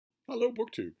Hello,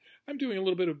 BookTube. I'm doing a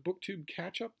little bit of BookTube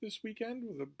catch-up this weekend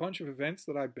with a bunch of events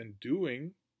that I've been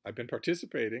doing. I've been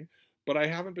participating, but I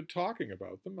haven't been talking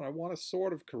about them, and I want to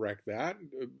sort of correct that.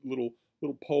 A little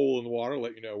poll in the water,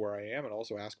 let you know where I am, and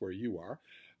also ask where you are.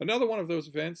 Another one of those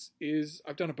events is,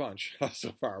 I've done a bunch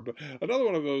so far, but another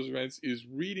one of those events is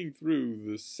reading through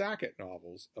the Sackett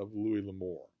novels of Louis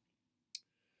L'Amour.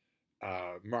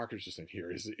 Mark Richardson here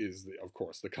is of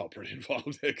course the culprit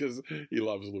involved because he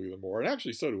loves Louis L'Amour, and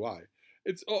actually so do I.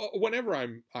 It's whenever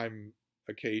I'm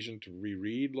occasioned to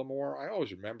reread L'Amour, I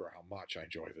always remember how much I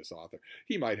enjoy this author.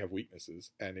 He might have weaknesses,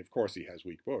 and of course he has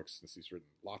weak books since he's written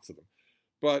lots of them.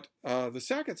 But the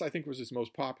Sacketts, I think, was his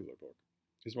most popular book,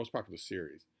 his most popular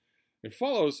series. It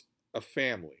follows a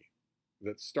family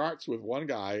that starts with one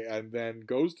guy and then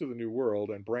goes to the New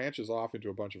World and branches off into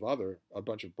a bunch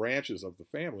of branches of the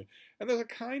family. And there's a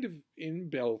kind of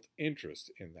inbuilt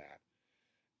interest in that.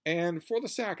 And for the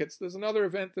Sacketts, there's another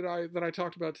event that I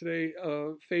talked about today.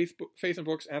 Faith and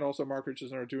Books and also Mark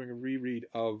Richardson are doing a reread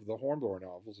of the Hornblower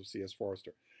novels of C.S.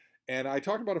 Forester. And I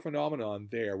talked about a phenomenon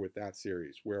there with that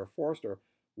series where Forester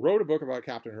wrote a book about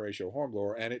Captain Horatio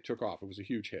Hornblower and it took off. It was a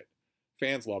huge hit.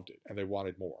 Fans loved it and they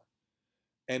wanted more.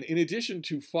 And in addition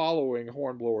to following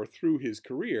Hornblower through his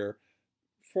career,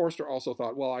 Forster also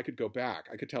thought, well, I could go back.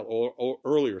 I could tell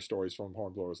earlier stories from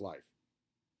Hornblower's life.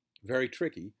 Very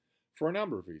tricky for a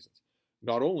number of reasons.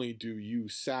 Not only do you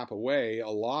sap away a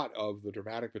lot of the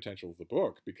dramatic potential of the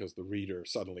book because the reader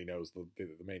suddenly knows the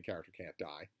main character can't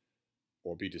die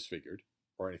or be disfigured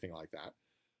or anything like that,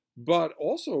 but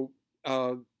also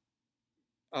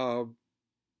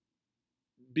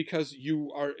because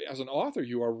you are, as an author,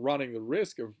 you are running the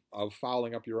risk of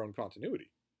fouling up your own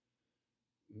continuity.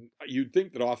 You'd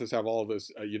think that authors have all of this,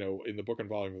 in the book and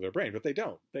volume of their brain, but they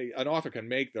don't. An author can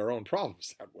make their own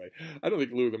problems that way. I don't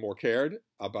think Louis L'Amour cared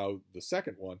about the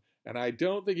second one, and I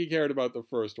don't think he cared about the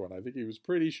first one. I think he was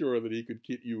pretty sure that he could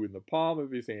get you in the palm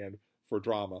of his hand for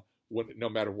drama, no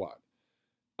matter what.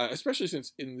 Especially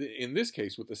since in this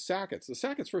case with the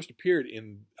Sacketts first appeared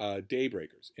in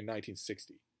Daybreakers in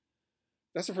 1960.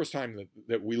 That's the first time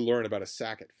that we learn about a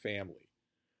Sackett family.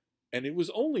 And it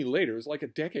was only later, it was like a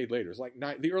decade later, it was like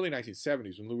the early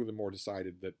 1970s when Louis L'Amour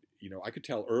decided that, I could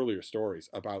tell earlier stories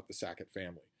about the Sackett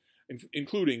family,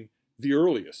 including the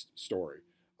earliest story.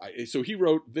 So he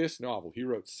wrote this novel. He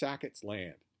wrote Sackett's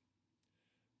Land,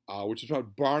 which is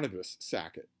about Barnabas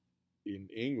Sackett in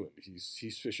England.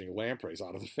 He's fishing lampreys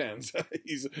out of the fens.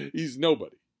 he's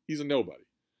nobody. He's a nobody.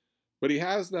 But he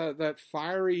has that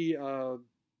fiery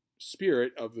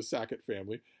spirit of the Sackett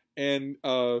family, and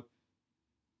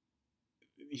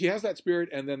he has that spirit,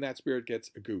 and then that spirit gets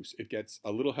a goose. It gets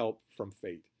a little help from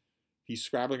fate. He's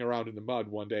scrabbling around in the mud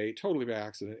one day, totally by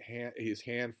accident. His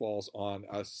hand falls on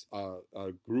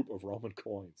a group of Roman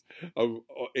coins, of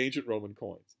ancient Roman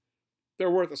coins. They're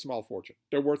worth a small fortune.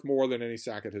 They're worth more than any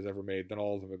Sackett has ever made, than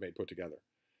all of them have made put together.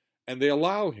 And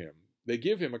they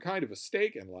give him a kind of a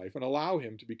stake in life and allow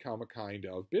him to become a kind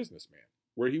of businessman,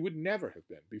 where he would never have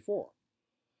been before.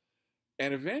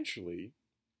 And eventually,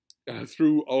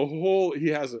 through a whole, he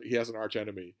has an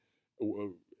archenemy.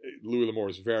 Louis L'Amour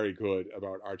is very good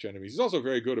about archenemies. He's also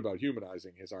very good about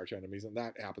humanizing his archenemies, and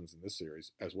that happens in this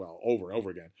series as well, over and over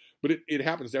again. But it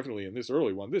happens definitely in this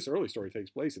early one. This early story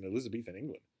takes place in Elizabethan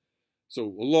England, so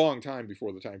a long time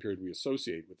before the time period we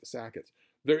associate with the Sacketts.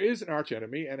 There is an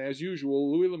archenemy, and as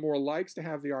usual, Louis L'Amour likes to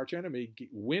have the archenemy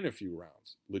win a few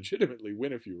rounds, legitimately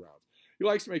win a few rounds. He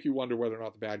likes to make you wonder whether or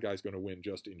not the bad guy's going to win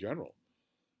just in general.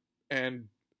 And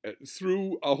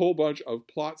through a whole bunch of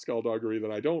plot skullduggery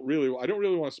that I don't really want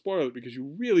to spoil it, because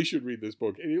you really should read this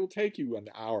book. It'll take you an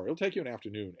hour. It'll take you an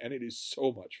afternoon, and it is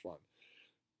so much fun.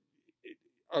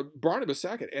 Barnabas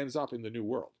Sackett ends up in the New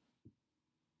World.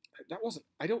 That wasn't,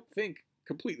 I don't think,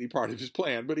 completely part of his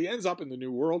plan, but he ends up in the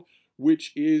New World,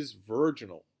 which is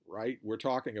virginal, right? We're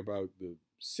talking about the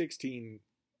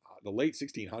late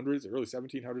 1600s, early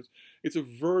 1700s. It's a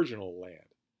virginal land.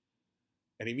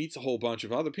 And he meets a whole bunch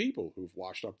of other people who've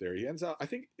washed up there. He ends up, I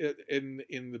think, in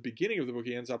the beginning of the book,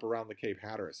 he ends up around the Cape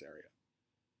Hatteras area.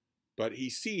 But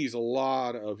he sees a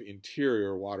lot of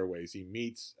interior waterways. He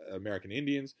meets American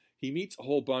Indians. He meets a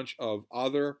whole bunch of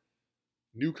other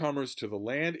newcomers to the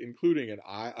land, including an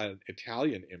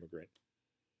Italian immigrant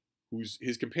who's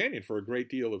his companion for a great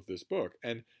deal of this book.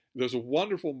 And there's a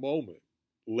wonderful moment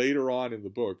later on in the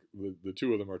book. The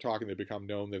two of them are talking. They become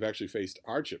known. They've actually faced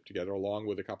hardship together along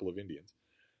with a couple of Indians.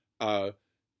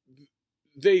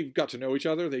 They've got to know each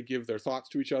other. They give their thoughts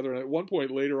to each other. And at one point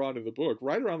later on in the book,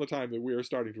 right around the time that we are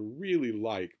starting to really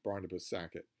like Barnabas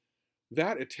Sackett,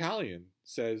 that Italian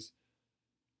says,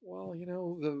 well,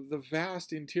 the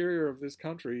vast interior of this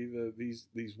country,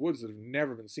 these woods that have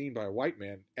never been seen by a white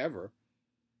man ever,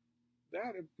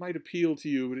 that it might appeal to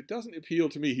you, but it doesn't appeal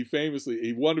to me.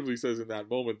 He wonderfully says in that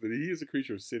moment that he is a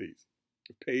creature of cities,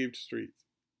 of paved streets,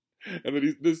 and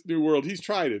that this new world, he's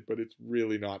tried it, but it's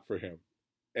really not for him.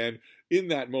 And in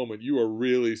that moment, you are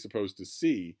really supposed to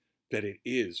see that it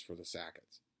is for the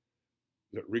Sacketts.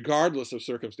 That regardless of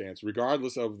circumstance,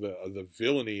 regardless of the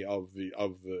villainy of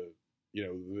the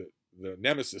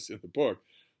nemesis in the book,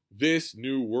 this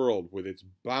new world with its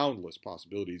boundless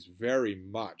possibilities very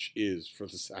much is for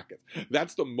the Sacketts.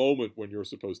 That's the moment when you're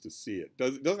supposed to see it.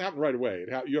 It doesn't happen right away.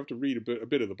 You have to read a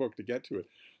bit of the book to get to it.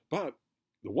 But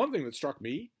the one thing that struck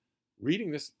me,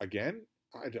 reading this again,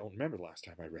 I don't remember the last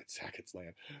time I read Sackett's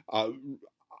Land.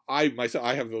 I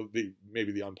have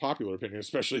maybe the unpopular opinion,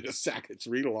 especially the Sacketts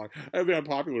read along. I have the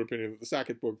unpopular opinion that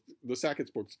the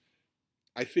Sacketts books,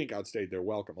 I think, outstayed their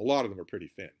welcome. A lot of them are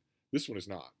pretty thin. This one is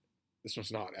not. This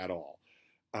one's not at all.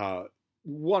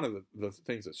 One of the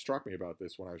things that struck me about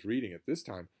this when I was reading it this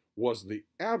time was the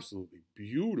absolutely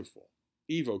beautiful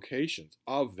evocations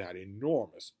of that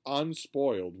enormous,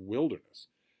 unspoiled wilderness.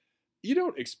 You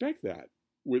don't expect that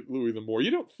with Louis L'Amour.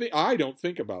 I don't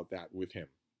think about that with him.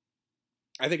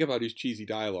 I think about his cheesy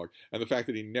dialogue and the fact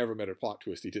that he never met a plot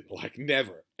twist he didn't like.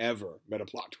 Never, ever met a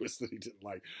plot twist that he didn't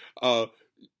like.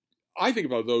 I think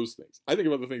about those things. I think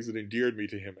about the things that endeared me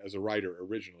to him as a writer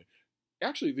originally.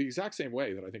 Actually, the exact same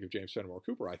way that I think of James Fenimore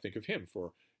Cooper, I think of him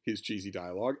for his cheesy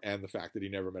dialogue and the fact that he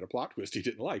never met a plot twist he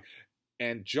didn't like.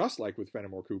 And just like with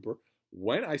Fenimore Cooper,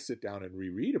 when I sit down and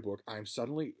reread a book, I'm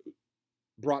suddenly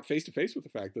brought face to face with the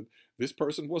fact that this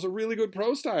person was a really good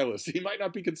prose stylist. He might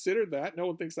not be considered that. No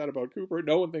one thinks that about Cooper.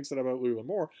 No one thinks that about Louis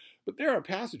L'Amour. But there are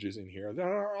passages in here that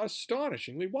are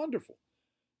astonishingly wonderful.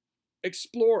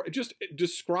 Just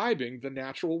describing the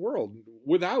natural world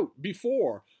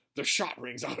before the shot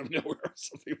rings out of nowhere or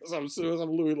something, some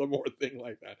Louis L'Amour thing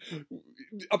like that.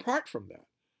 Apart from that,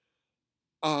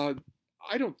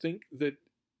 I don't think that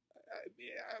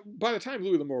by the time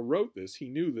Louis L'Amour wrote this, he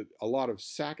knew that a lot of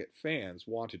Sackett fans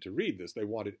wanted to read this. They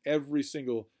wanted every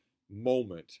single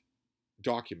moment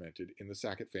documented in the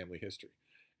Sackett family history.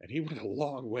 And he went a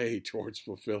long way towards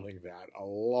fulfilling that, a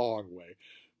long way.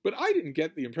 But I didn't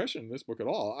get the impression in this book at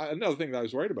all. Another thing that I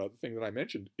was worried about, the thing that I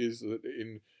mentioned, is that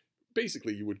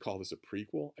basically you would call this a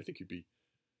prequel. I think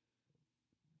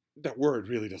that word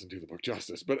really doesn't do the book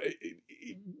justice. But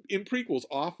in prequels,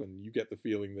 often you get the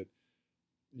feeling that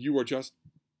you are just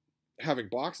having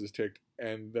boxes ticked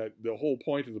and that the whole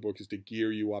point of the book is to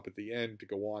gear you up at the end to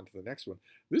go on to the next one.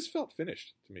 This felt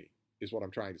finished to me, is what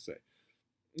I'm trying to say.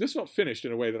 This felt finished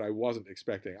in a way that I wasn't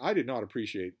expecting. I did not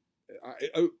appreciate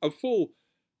a full,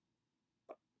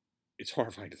 it's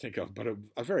horrifying to think of, but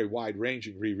a very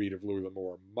wide-ranging reread of Louis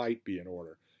L'Amour might be in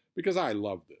order, because I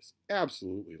loved this.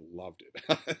 Absolutely loved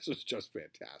it. This was just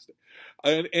fantastic.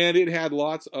 And it had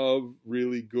lots of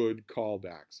really good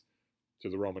callbacks to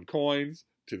the Roman coins,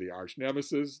 to the arch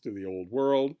nemesis, to the old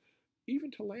world, even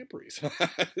to lampreys.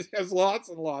 It has lots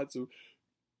and lots of...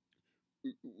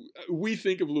 We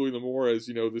think of Louis L'Amour as,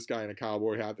 this guy in a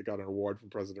cowboy hat that got an award from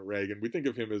President Reagan. We think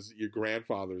of him as your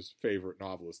grandfather's favorite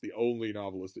novelist, the only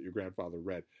novelist that your grandfather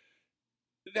read.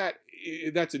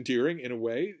 That's endearing in a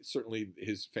way. Certainly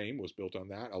his fame was built on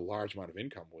that. A large amount of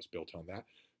income was built on that.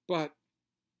 But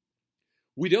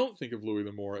we don't think of Louis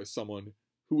L'Amour as someone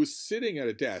who was sitting at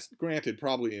a desk, granted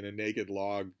probably in a naked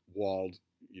log-walled,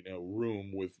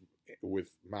 room with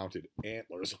mounted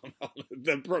antlers on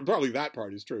them. Probably that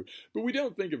part is true. But we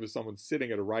don't think of it as someone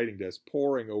sitting at a writing desk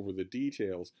poring over the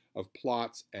details of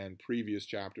plots and previous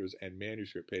chapters and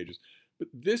manuscript pages. But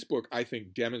this book, I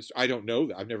think, demonstrates... I don't know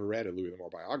that. I've never read a Louis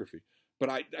L'Amour biography. But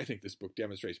I think this book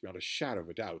demonstrates beyond a shadow of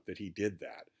a doubt that he did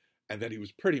that. And that he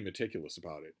was pretty meticulous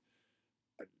about it.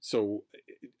 So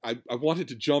I wanted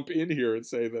to jump in here and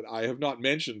say that I have not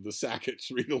mentioned the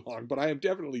Sacketts read-along, but I am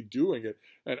definitely doing it.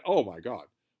 And oh my God,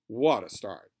 what a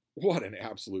start. What an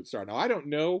absolute start. Now, I don't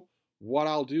know what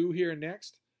I'll do here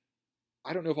next.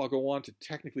 I don't know if I'll go on to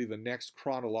technically the next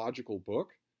chronological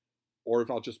book, or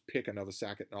if I'll just pick another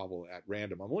Sackett novel at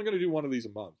random. I'm only going to do one of these a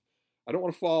month. I don't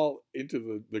want to fall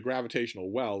into the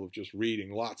gravitational well of just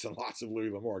reading lots and lots of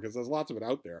Louis L'Amour, because there's lots of it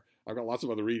out there. I've got lots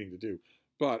of other reading to do.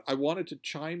 But I wanted to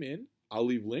chime in. I'll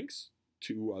leave links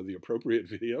to the appropriate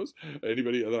videos.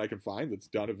 Anybody that I can find that's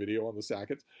done a video on the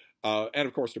Sacketts. And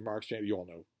of course to Mark's channel. You all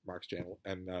know Mark's channel.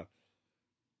 And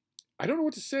I don't know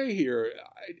what to say here.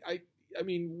 I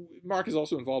mean, Mark is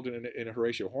also involved in a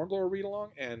Horatio Hornblower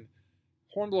read-along. And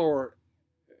Hornblower...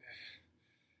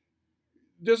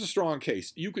 there's a strong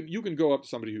case. You can go up to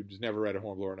somebody who's never read a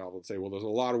Hornblower novel and say, well, there's a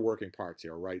lot of working parts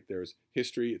here, right? There's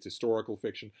history, it's historical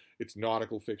fiction, it's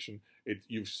nautical fiction.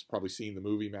 You've probably seen the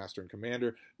movie Master and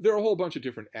Commander. There are a whole bunch of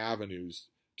different avenues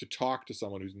to talk to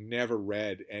someone who's never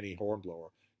read any Hornblower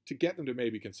to get them to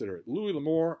maybe consider it. Louis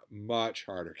L'Amour, much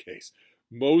harder case.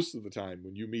 Most of the time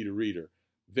when you meet a reader,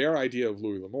 their idea of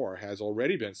Louis L'Amour has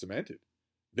already been cemented.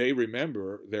 They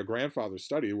remember their grandfather's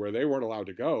study where they weren't allowed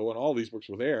to go, and all these books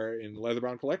were there in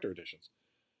leather-bound collector editions.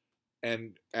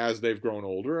 And as they've grown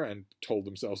older and told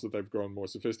themselves that they've grown more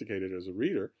sophisticated as a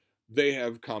reader, they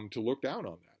have come to look down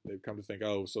on that. They've come to think,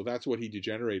 oh, so that's what he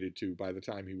degenerated to by the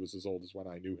time he was as old as when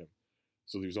I knew him.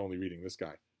 So he was only reading this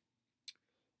guy.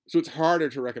 So it's harder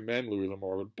to recommend Louis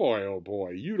L'Amour, but boy, oh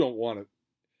boy, you don't want to.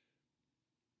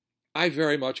 I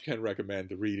very much can recommend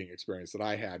the reading experience that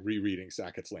I had rereading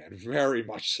Sackett's Land. Very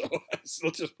much so. So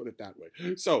let's just put it that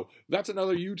way. So that's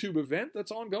another YouTube event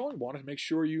that's ongoing. Wanted to make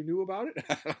sure you knew about it.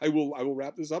 I will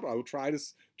wrap this up. I will try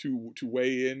to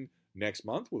weigh in next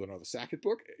month with another Sackett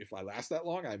book. If I last that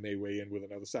long, I may weigh in with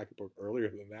another Sackett book earlier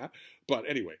than that. But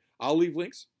anyway, I'll leave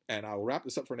links, and I will wrap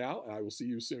this up for now, and I will see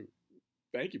you soon.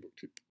 Thank you, BookTube.